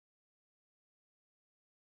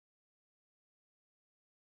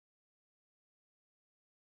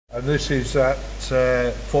And this is at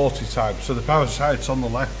 40 times, so the parasite's on the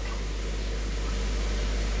left.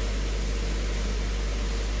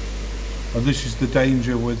 And this is the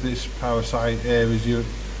danger with this parasite here, is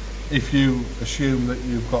if you assume that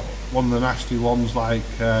you've got one of the nasty ones like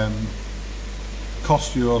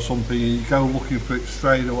Costia or something, you go looking for it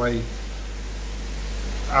straight away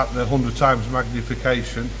at the 100 times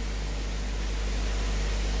magnification,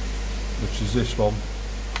 which is this one,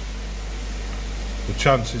 the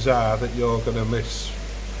chances are that you're going to miss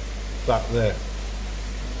that there.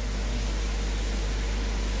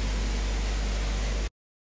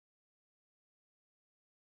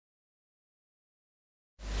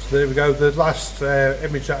 So there we go, the last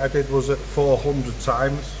image that I did was at 400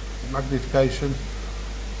 times magnification.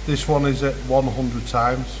 This one is at 100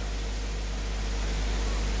 times.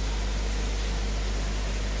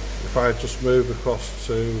 If I just move across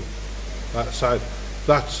to that side,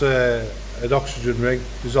 that's an oxygen ring,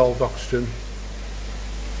 dissolved oxygen,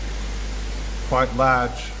 quite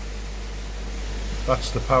large. That's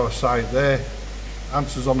the parasite there.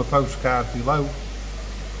 Answers on the postcard below.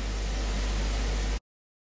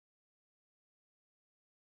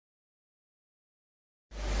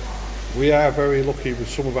 We are very lucky with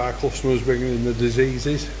some of our customers bringing in the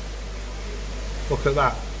diseases. Look at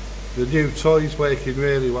that. The new toy's working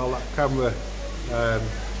really well. That camera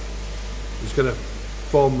is going to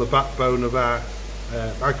form the backbone of our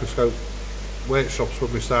microscope workshops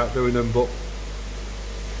when we start doing them. But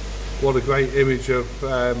what a great image of...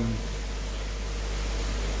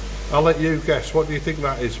 I'll let you guess. What do you think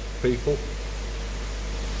that is, people?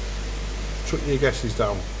 Chuck your guesses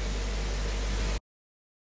down.